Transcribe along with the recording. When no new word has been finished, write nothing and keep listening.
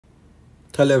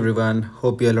Hello everyone,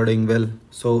 hope you all are doing well.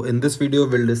 So in this video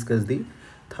we'll discuss the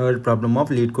third problem of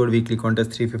Leetcode Weekly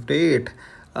Contest 358.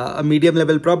 A medium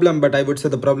level problem, but I would say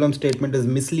the problem statement is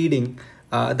misleading.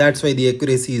 That's why the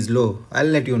accuracy is low. I'll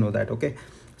let you know that, okay?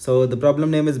 So the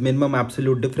problem name is minimum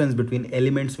absolute difference between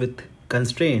elements with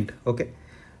constraint, okay?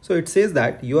 So it says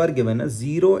that you are given a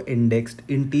zero indexed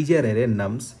integer array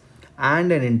nums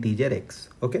and an integer x,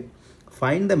 okay?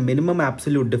 Find the minimum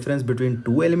absolute difference between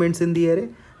two elements in the array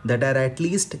that are at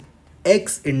least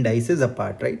x indices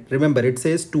apart, right? Remember, it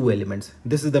says two elements.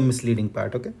 This is the misleading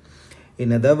part, okay?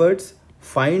 In other words,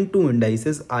 find two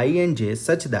indices I and j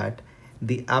such that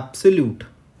the absolute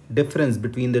difference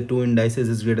between the two indices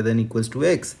is greater than equals to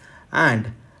x,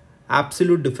 and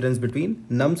absolute difference between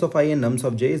nums of I and nums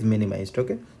of j is minimized,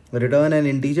 okay? Return an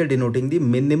integer denoting the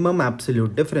minimum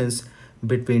absolute difference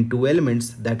between two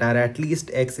elements that are at least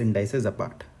x indices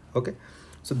apart, okay?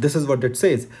 So this is what it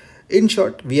says. In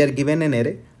short, we are given an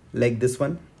array like this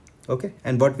one, okay?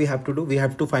 And what we have to do, we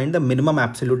have to find the minimum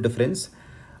absolute difference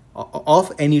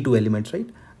of any two elements, right?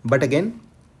 But again,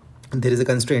 there is a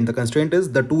constraint. The constraint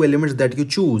is the two elements that you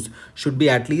choose should be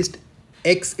at least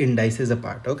x indices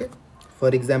apart, okay? For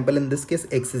example, in this case,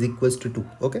 x is equals to 2,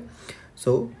 okay?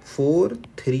 So 4,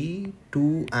 3,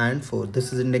 2 and 4.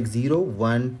 This is index 0,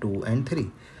 1, 2 and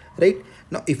 3, right?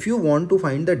 Now, if you want to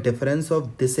find the difference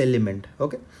of this element,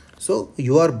 okay? So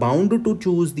you are bound to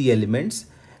choose the elements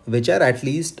which are at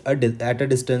least at a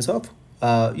distance of,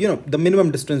 the minimum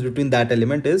distance between that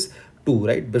element is 2,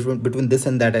 right? Between this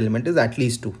and that element is at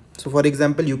least 2. So for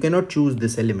example, you cannot choose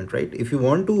this element, right? If you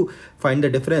want to find the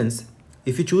difference,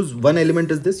 if you choose one element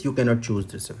is this, you cannot choose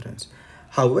this difference.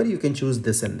 However, you can choose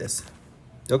this and this,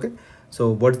 okay?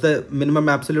 So what's the minimum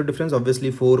absolute difference?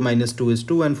 Obviously 4 minus 2 is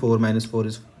 2 and 4 minus 4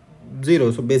 is 0.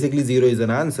 So basically 0 is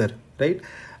an answer, right?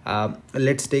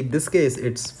 Let's take this case.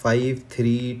 It's 5,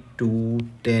 3, 2,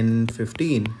 10,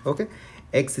 15, okay?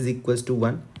 X is equals to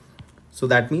 1. So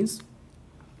that means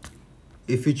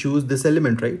if you choose this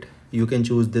element, right, you can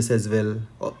choose this as well,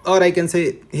 or I can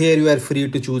say here you are free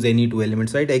to choose any two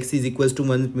elements, right? X is equals to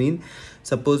 1 mean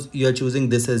suppose you are choosing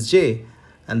this as j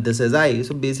and this as I,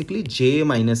 so basically j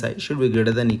minus I should be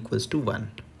greater than equals to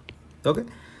 1, okay?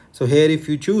 So here if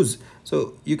you choose,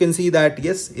 so you can see that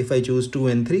yes, if I choose 2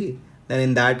 and 3, then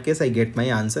in that case I get my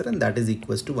answer and that is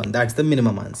equals to 1. That's the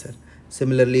minimum answer.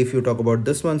 Similarly, if you talk about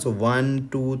this one, so 1,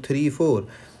 2, 3, 4.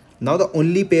 Now the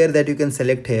only pair that you can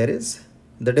select here is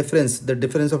the difference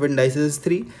of indices is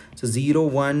 3. So 0,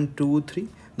 1, 2, 3.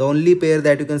 The only pair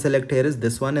that you can select here is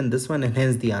this one, and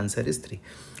hence the answer is 3.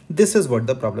 This is what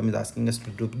the problem is asking us to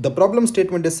do. The problem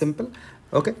statement is simple,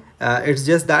 okay? It's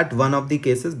just that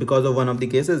because of one of the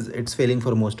cases, it's failing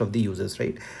for most of the users,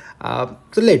 right?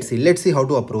 So let's see how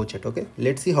to approach it, okay?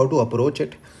 Let's see how to approach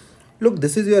it. Look,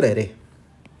 this is your array.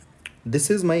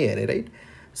 This is my array, right?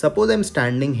 Suppose I'm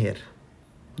standing here.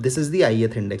 This is the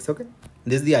ith index, okay?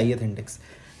 This is the ith index.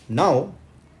 Now,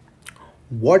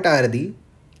 what are the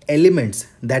elements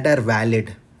that are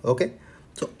valid, okay?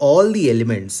 So all the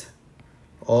elements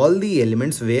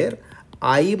where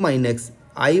I minus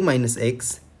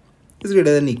x is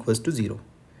greater than equals to 0.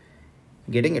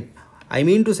 Getting it? I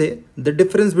mean to say the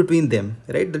difference between them,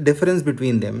 right? The difference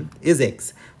between them is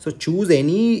x. So choose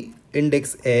any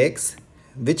index x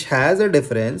which has a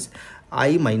difference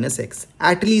I minus x,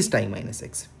 at least I minus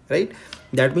x, right?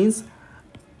 That means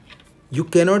you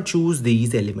cannot choose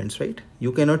these elements, right?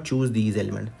 You cannot choose these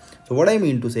elements. So what I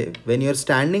mean to say, when you're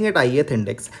standing at ith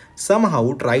index,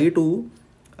 somehow try to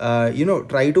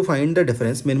find the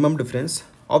difference, minimum difference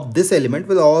of this element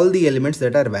with all the elements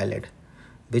that are valid.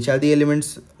 Which are the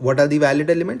elements? What are the valid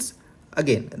elements?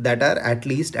 Again, that are at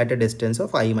least at a distance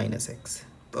of I minus x.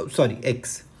 Oh, sorry,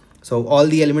 x. So all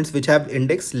the elements which have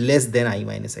index less than I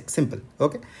minus x. Simple,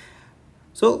 okay?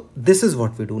 So this is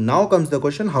what we do. Now comes the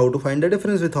question, how to find the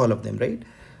difference with all of them, right?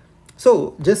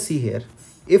 So just see here,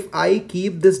 if I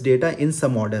keep this data in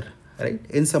some order, right?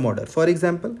 In some order, for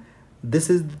example, these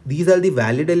are the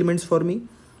valid elements for me,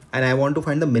 and I want to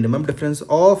find the minimum difference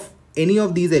of any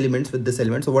of these elements with this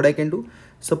element. So what I can do,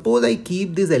 suppose I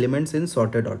keep these elements in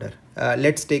sorted order.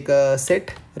 Let's take a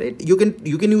set, right? You can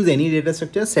use any data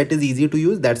structure. Set is easy to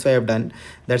use. That's why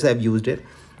I've used it.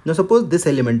 Now suppose this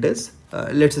element is,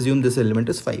 let's assume this element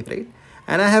is 5, right?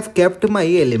 And I have kept my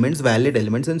valid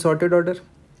elements in sorted order.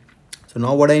 So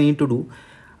now what I need to do,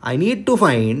 I need to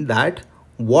find that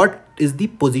what is the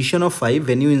position of 5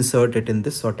 when you insert it in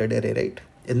this sorted array, right?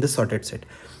 In this sorted set.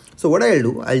 So what I'll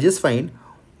do, I'll just find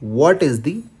what is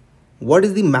the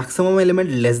maximum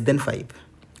element less than 5,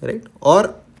 right?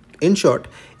 Or in short,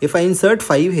 if I insert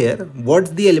 5 here, what's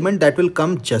the element that will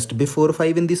come just before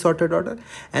 5 in the sorted order,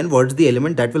 and what's the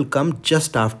element that will come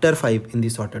just after 5 in the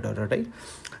sorted order, right?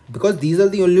 Because these are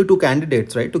the only two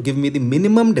candidates, right, to give me the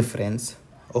minimum difference,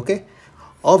 okay,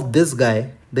 of this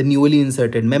guy, the newly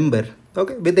inserted member,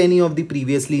 okay, with any of the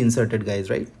previously inserted guys,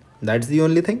 right? That's the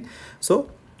only thing. So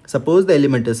suppose the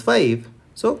element is 5.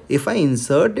 So if I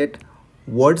insert it,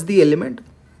 what's the element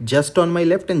just on my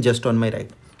left and just on my right?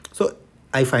 So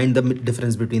I find the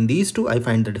difference between these two, I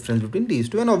find the difference between these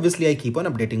two, and obviously I keep on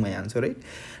updating my answer, right?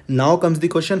 Now comes the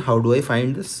question, how do I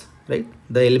find this, right?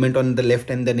 The element on the left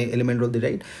and the element on the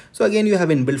right. So again, you have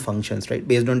inbuilt functions, right?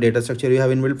 Based on data structure, you have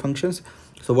inbuilt functions.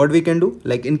 So what we can do,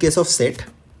 like in case of set,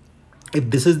 if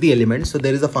this is the element, so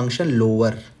there is a function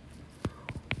lower.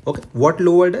 Okay, what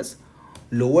lower does?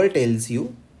 Lower tells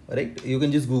you, right? You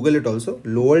can just Google it also.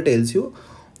 Lower tells you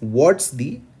what's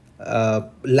the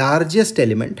largest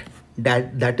element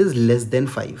that is less than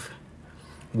 5.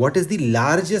 What is the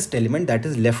largest element that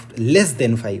is less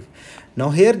than 5? Now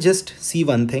here just see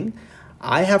one thing.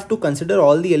 I have to consider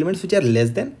all the elements which are less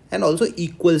than and also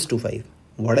equals to 5.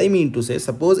 What I mean to say,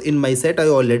 suppose in my set I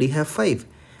already have 5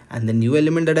 and the new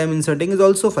element that I am inserting is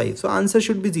also 5. So answer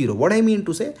should be 0. What I mean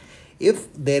to say,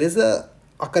 if there is a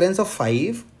occurrence of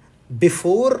 5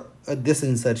 before this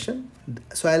insertion,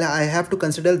 so I have to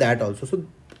consider that also. So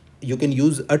you can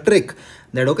use a trick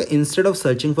that, okay, instead of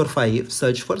searching for 5,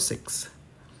 search for 6.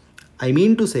 I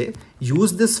mean to say,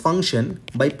 use this function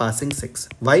by passing 6.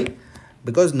 Why?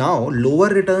 Because now lower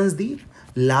returns the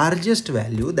largest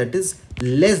value that is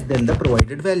less than the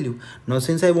provided value. Now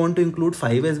since I want to include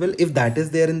 5 as well, if that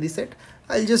is there in the set,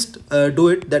 I'll just do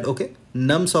it that, okay,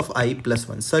 nums of I plus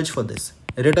 1, search for this,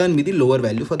 return me the lower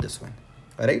value for this one.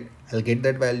 All right, I'll get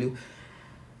that value.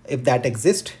 If that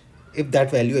exists, if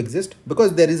that value exists,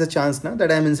 because there is a chance now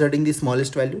that I am inserting the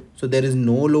smallest value, so there is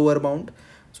no lower bound.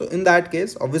 So in that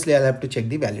case, obviously I'll have to check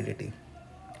the validity.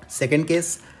 Second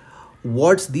case,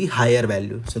 what's the higher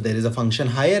value? So there is a function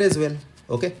higher as well.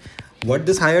 Okay, what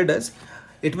this higher does,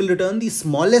 it will return the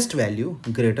smallest value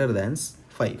greater than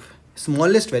 5.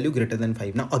 Smallest value greater than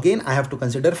 5. Now again, I have to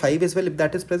consider 5 as well if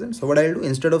that is present. So what I'll do,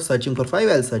 instead of searching for 5,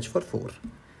 I'll search for 4.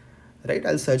 Right,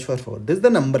 I'll search for 4. This is the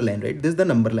number line, right? This is the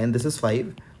number line. This is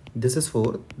 5. This is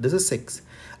 4. This is 6.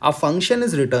 Our function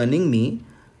is returning me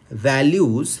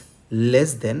values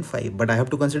less than 5, but I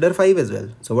have to consider 5 as well.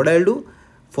 So what I'll do,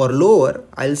 for lower,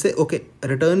 I'll say, okay,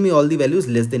 return me all the values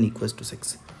less than equals to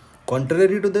 6.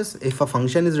 Contrary to this, if a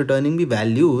function is returning me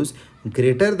values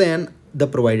greater than the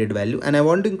provided value and I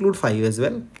want to include 5 as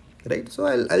well, right? So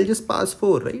I'll just pass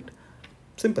 4, right?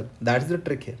 Simple. That's the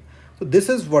trick here. So this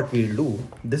is what we'll do.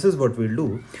 This is what we'll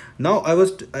do. Now I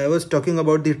was talking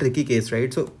about the tricky case,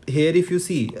 right? So here if you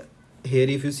see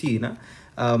na,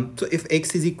 so if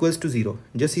x is equals to 0,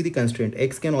 just see the constraint,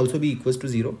 x can also be equals to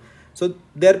 0. So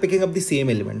they are picking up the same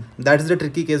element. That's the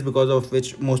tricky case because of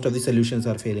which most of the solutions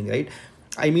are failing, right?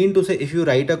 I mean to say, if you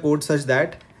write a code such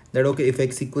that okay, if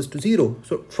x equals to 0,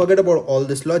 so forget about all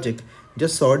this logic,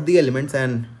 just sort the elements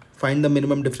and find the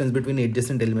minimum difference between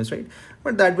adjacent elements, right?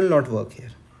 But that will not work here.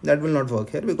 That will not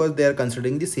work here because they are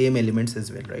considering the same elements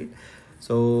as well, right?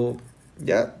 So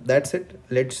yeah, that's it.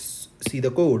 Let's see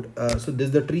the code. So this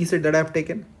is the tree set that I have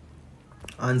taken.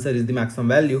 Answer is the maximum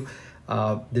value.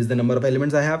 This is the number of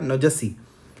elements I have. Now just see,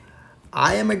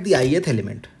 I am at the ith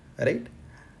element, right?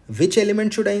 Which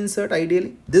element should I insert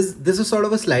ideally? This is sort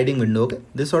of a sliding window, okay?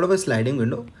 This is sort of a sliding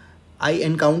window. I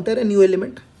encounter a new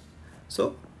element.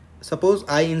 So suppose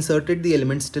I inserted the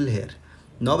element still here.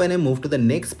 Now when I move to the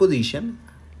next position,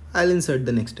 I'll insert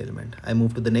the next element. I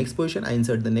move to the next position, I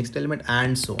insert the next element,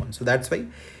 and so on. So that's why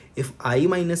if I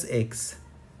minus x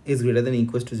is greater than or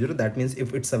equals to 0, that means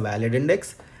if it's a valid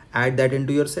index, add that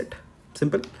into your set.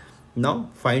 Simple. Now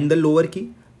find the lower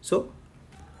key. So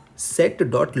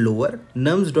set.lower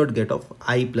nums.get of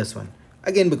I plus 1.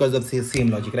 Again, because of the same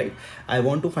logic, right? I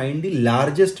want to find the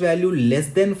largest value less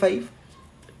than 5.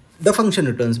 The function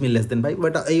returns me less than 5,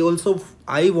 but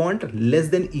I want less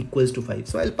than equals to 5.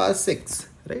 So I'll pass 6,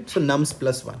 right? So nums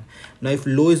plus 1. Now if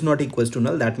low is not equals to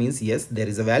null, that means yes, there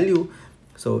is a value.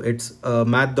 So it's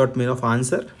math.min of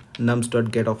answer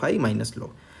nums.get of high minus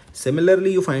low.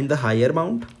 Similarly, you find the higher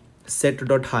bound,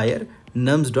 set.higher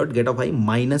nums.get of high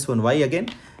minus 1. Why again?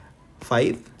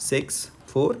 5, 6,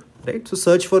 4, right? So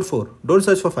search for 4. Don't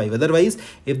search for 5. Otherwise,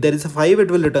 if there is a 5, it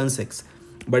will return 6.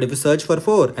 But if you search for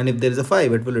 4 and if there is a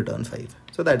 5, it will return 5.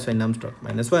 So that's why nums dot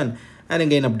minus 1. And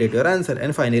again, update your answer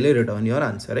and finally return your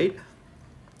answer, right?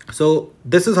 So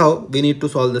this is how we need to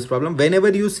solve this problem. Whenever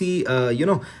you see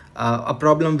a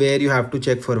problem where you have to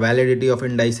check for validity of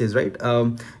indices, right?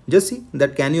 Just see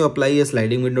that can you apply a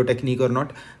sliding window technique or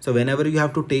not. So whenever you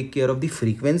have to take care of the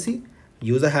frequency,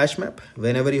 use a hash map.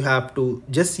 Whenever you have to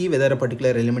just see whether a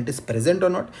particular element is present or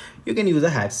not, you can use a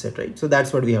hash set, right? So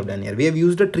that's what we have done here. We have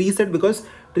used a tree set because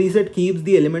tree set keeps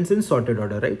the elements in sorted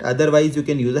order, right? Otherwise you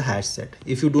can use a hash set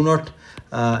if you do not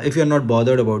if you're not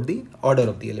bothered about the order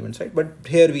of the elements, right? But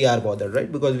here we are bothered,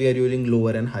 right? Because we are using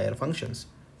lower and higher functions,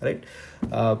 right?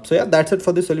 So yeah, that's it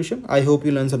for this solution. I hope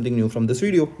you learned something new from this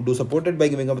video. Do support it by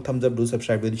giving a thumbs up. Do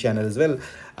subscribe to the channel as well.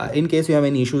 In case you have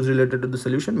any issues related to the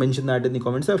solution, mention that in the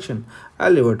comment section.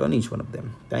 I'll revert on each one of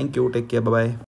them. Thank you. Take care. Bye bye.